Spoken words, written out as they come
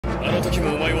あの時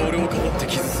もお前は俺をかばって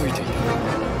傷ついていた。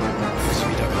不死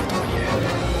身だからとはい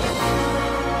え。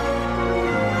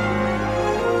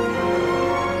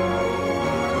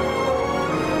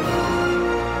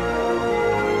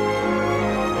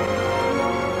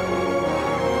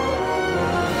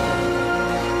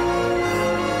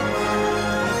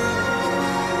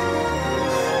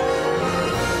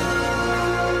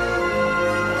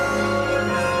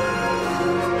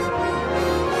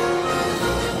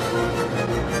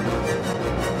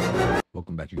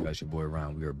Welcome back, you guys. Your boy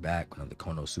Ron. We are back on the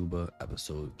Konosuba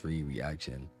episode 3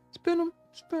 reaction. It's been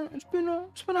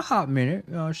a hot minute.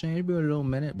 You know what I'm saying? It's been a little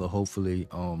minute, but hopefully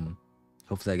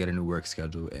I get a new work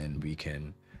schedule and we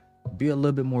can be a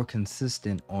little bit more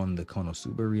consistent on the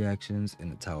Konosuba reactions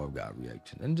and the Tower of God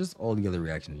reaction and just all the other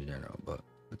reactions in general. But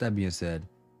with that being said,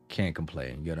 can't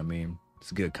complain. You know what I mean?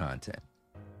 It's good content.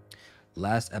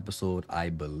 Last episode, I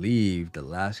believe the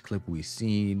last clip we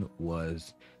seen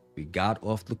was we got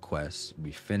off the quest,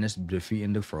 we finished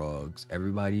defeating the frogs,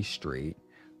 everybody's straight,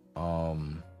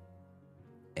 and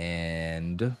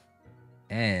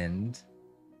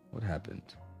what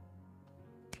happened?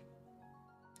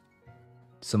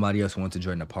 Somebody else wanted to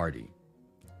join the party.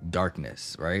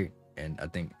 Darkness, right? And I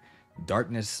think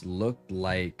Darkness looked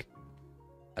like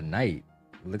a knight,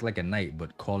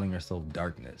 but calling herself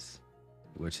Darkness,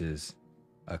 which is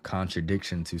a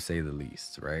contradiction to say the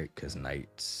least, right? Because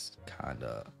knights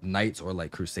or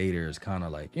like crusaders kind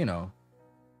of like, you know,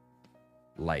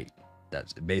 light.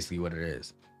 That's basically what it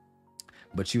is.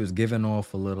 But she was giving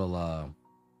off a little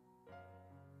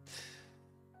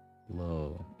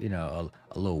you know,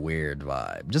 a little weird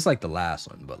vibe, just like the last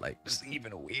one, but like just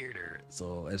even weirder.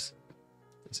 So it's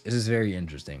just very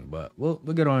interesting. But we'll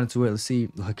get on into it. Let's see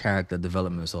what her character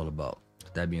development is all about.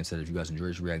 With that being said, if you guys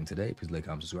enjoyed reacting today, please like,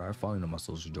 comment, subscribe, follow me on my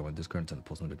socials, join Discord, turn the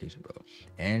post notification bell,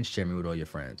 and share me with all your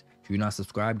friends. If you're not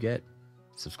subscribed yet,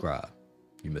 subscribe.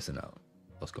 You're missing out.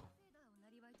 Let's go.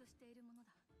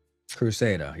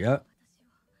 Crusader, yep.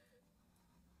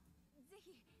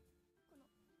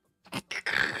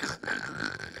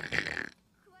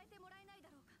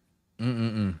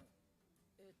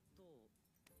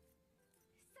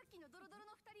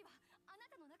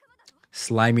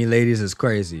 Slimy ladies is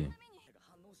crazy.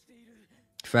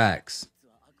 Facts.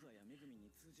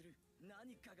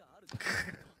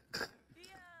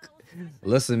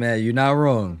 Listen, man, you're not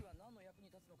wrong.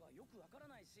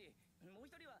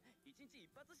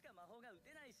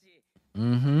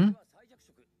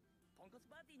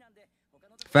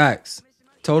 Facts.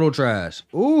 Total trash.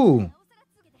 Ooh.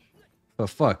 For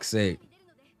fuck's sake.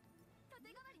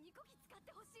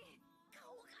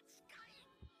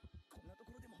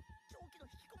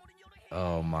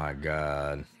 Oh my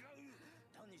god.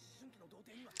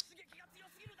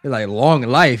 You're like, long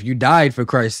life. You died for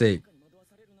Christ's sake.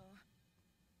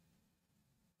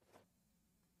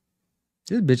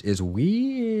 This bitch is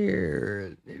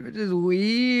weird. This bitch is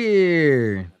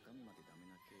weird.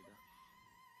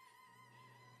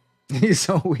 He's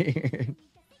so weird.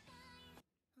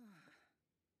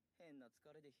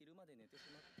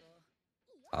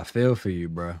 I feel for you,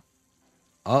 bro.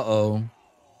 Uh-oh.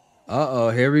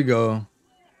 Uh-oh, here we go.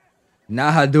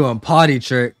 Now her doing party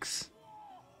tricks.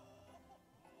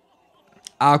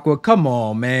 Aqua, come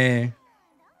on, man.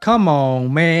 Come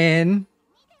on, man.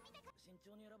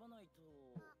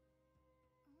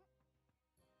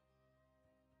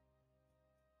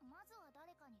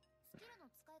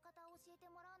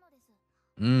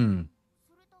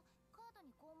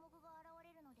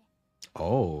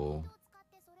 Oh.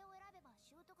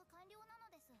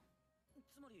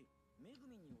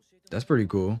 That's pretty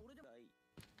cool.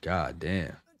 God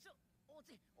damn.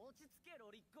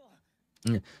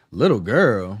 Little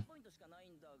girl.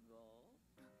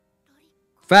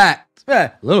 Fact.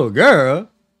 Little girl.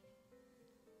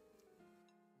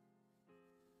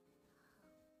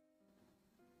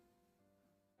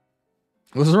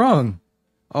 What's wrong?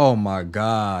 Oh my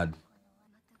god.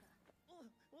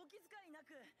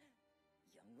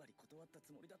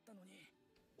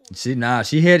 She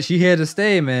here to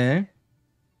stay, man.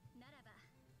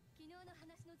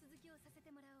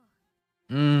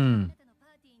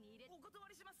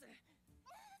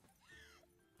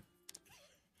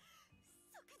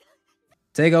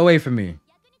 Take away from me.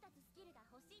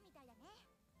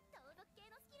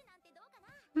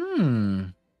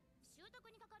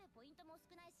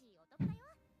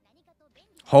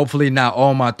 Hopefully not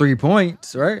all my 3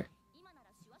 points, right?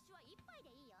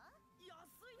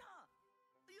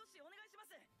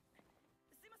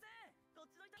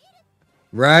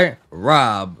 Right?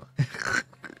 Rob.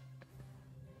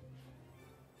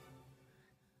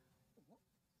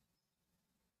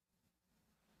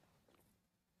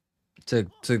 Took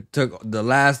the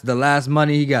last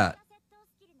money he got.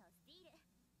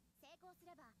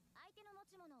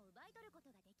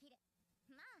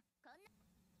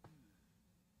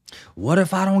 What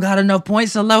if I don't got enough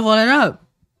points to level it up?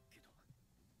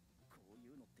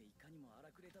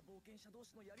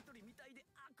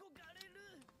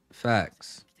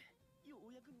 Facts.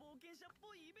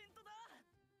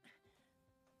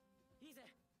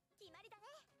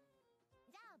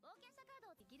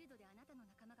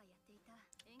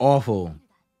 Awful.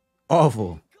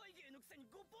 Awful.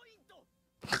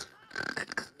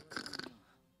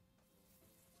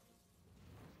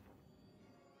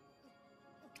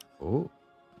 Oh.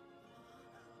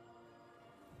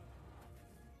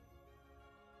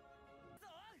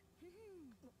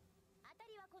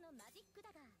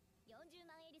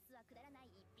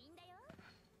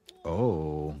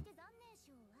 Oh.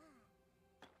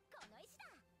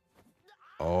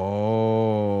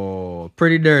 Oh.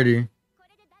 Pretty dirty.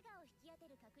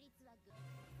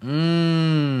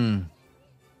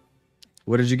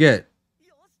 What did you get?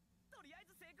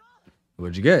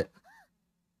 What'd you get?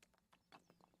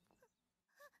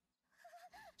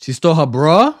 She stole her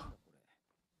bra?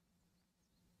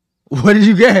 What did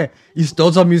you get? You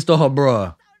stole something, you stole her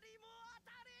bra.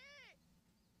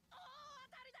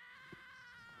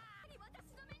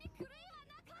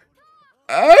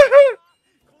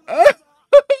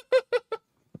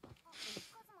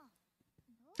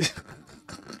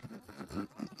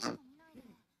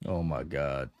 Oh my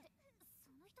god.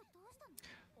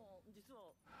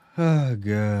 Oh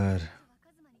god.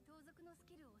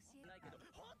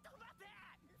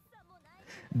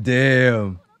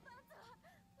 Damn.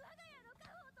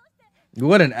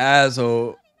 What an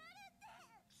asshole.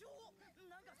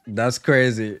 That's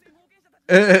crazy.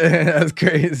 That's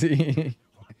crazy.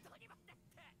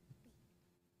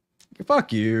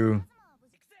 Fuck you.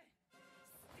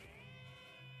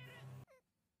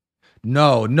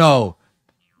 No, no.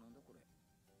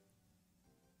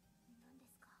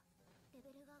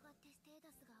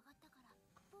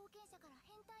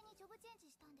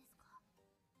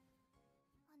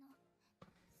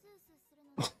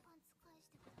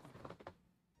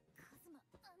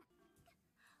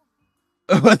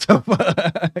 What the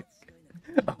fuck?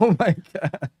 Oh my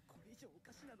god.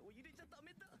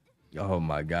 Oh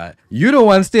my god. You the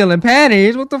one stealing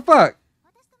panties? What the fuck?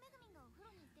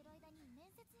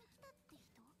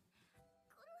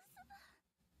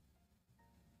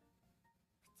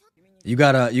 You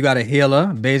got a healer,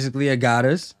 basically a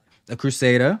goddess, a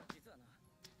crusader,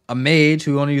 a mage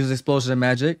who only uses explosion and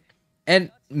magic,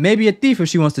 and maybe a thief if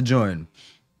she wants to join.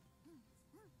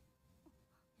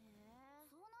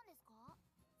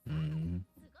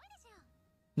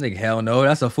 Like, hell no,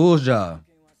 that's a fool's job.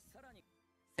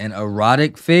 An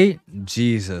erotic fate?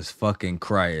 Jesus fucking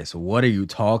Christ. What are you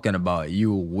talking about,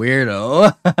 you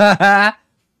weirdo?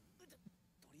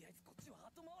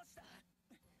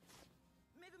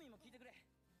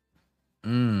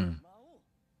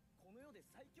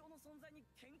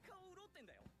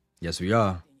 Yes, we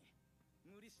are.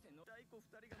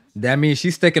 That means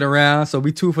she's sticking around, so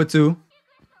we 2 for 2.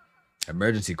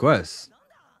 Emergency quest.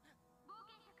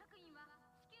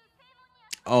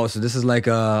 Oh, so this is like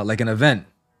an event.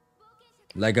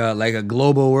 Like a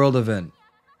global world event.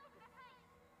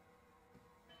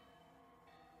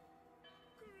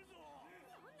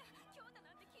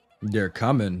 They're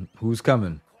coming. Who's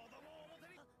coming?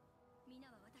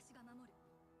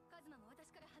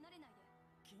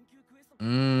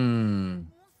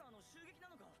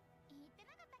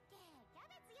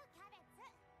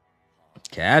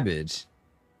 Cabbage?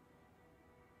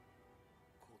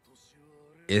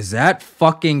 Is that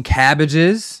fucking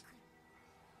cabbages?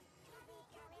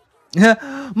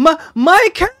 my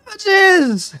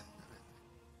cabbages!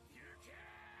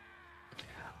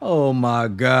 Oh my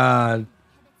god.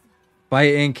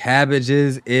 Fighting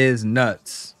cabbages is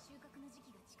nuts.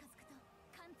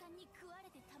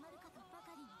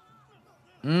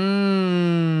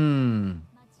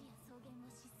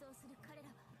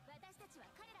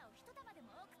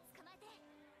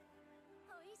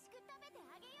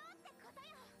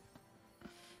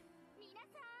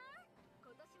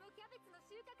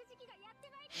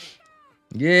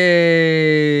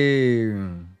 Yay!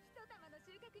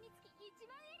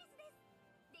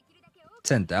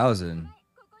 10,000.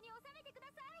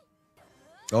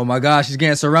 Oh my gosh, she's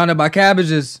getting surrounded by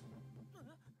cabbages.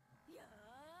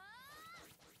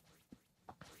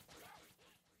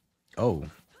 Oh.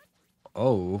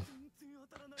 Oh.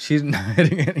 She's not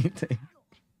hitting anything.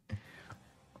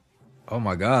 Oh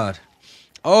my god.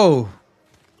 Oh.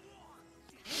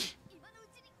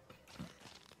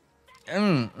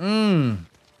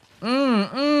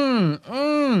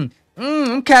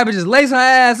 Cabbages, lace her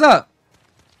ass up.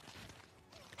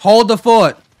 Hold the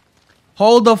fort.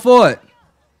 Hold the fort.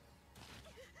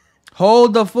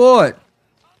 Hold the fort.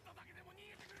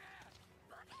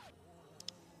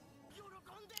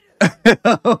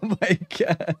 Oh my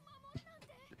god.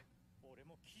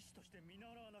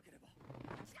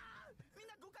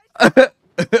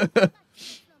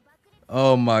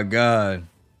 Oh my god.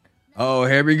 Oh,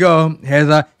 here we go.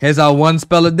 Here's our one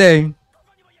spell a day.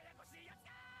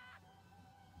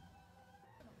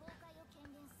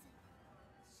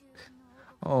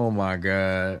 Oh my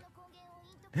god.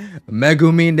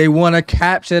 Megumin, they want to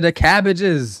capture the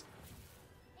cabbages.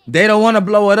 They don't want to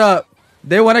blow it up.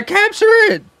 They want to capture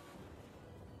it.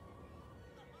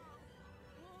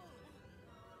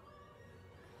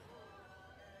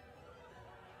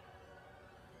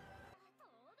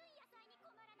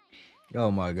 Oh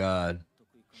my god.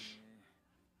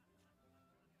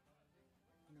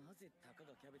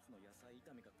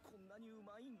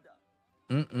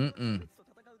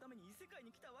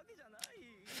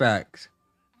 Facts.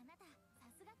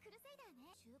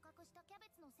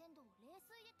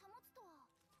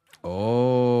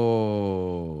 Oh.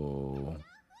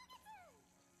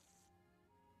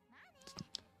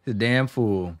 The damn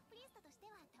fool.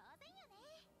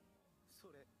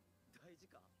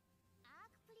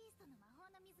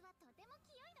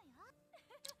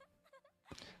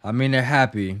 I mean, they're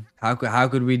happy. How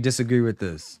could we disagree with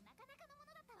this?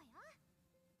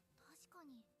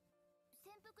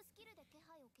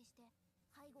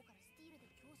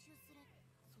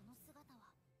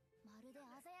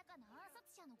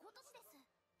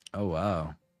 Oh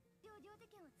wow.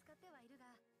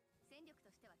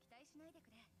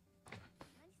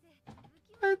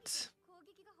 What?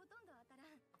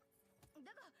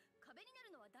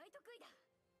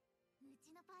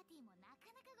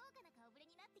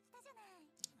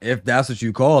 If that's what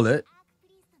you call it.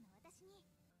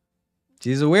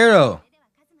 She's a weirdo.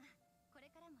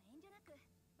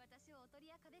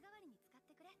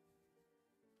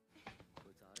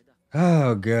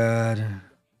 Oh god.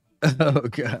 Oh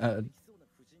god.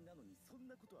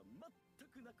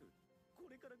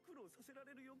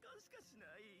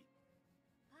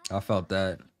 I felt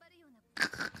that.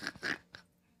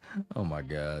 Oh my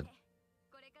god.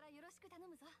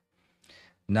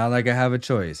 Not like I have a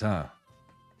choice, huh?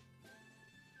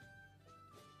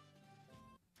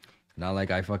 Not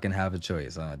like I fucking have a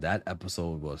choice, huh? That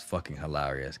episode was fucking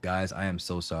hilarious. Guys, I am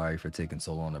so sorry for taking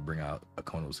so long to bring out a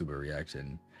Konosuba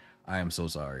reaction. I am so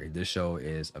sorry. This show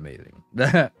is amazing.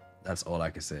 That's all I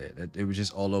can say. It was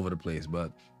just all over the place,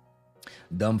 but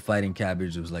them fighting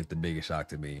cabbage was like the biggest shock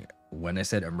to me. When I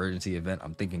said emergency event,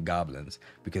 I'm thinking goblins,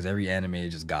 because every anime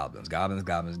is just goblins. Goblins.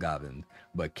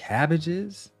 But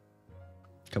cabbages?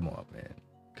 Come on, man.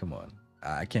 Come on.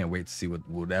 I can't wait to see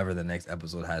whatever the next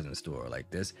episode has in store.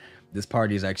 Like this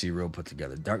party is actually real put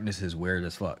together. Darkness is weird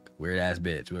as fuck. Weird ass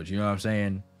bitch. But you know what I'm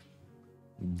saying?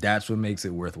 That's what makes it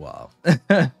worthwhile.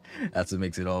 That's what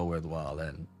makes it all worthwhile.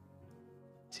 And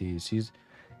she's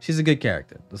a good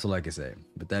character. That's all I can say.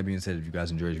 But that being said, if you guys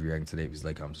enjoyed reacting today, please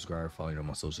like, comment, subscribe, follow me on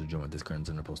my social, join my Discord, and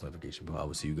turn on post notification bell. I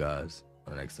will see you guys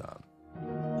on the next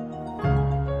time.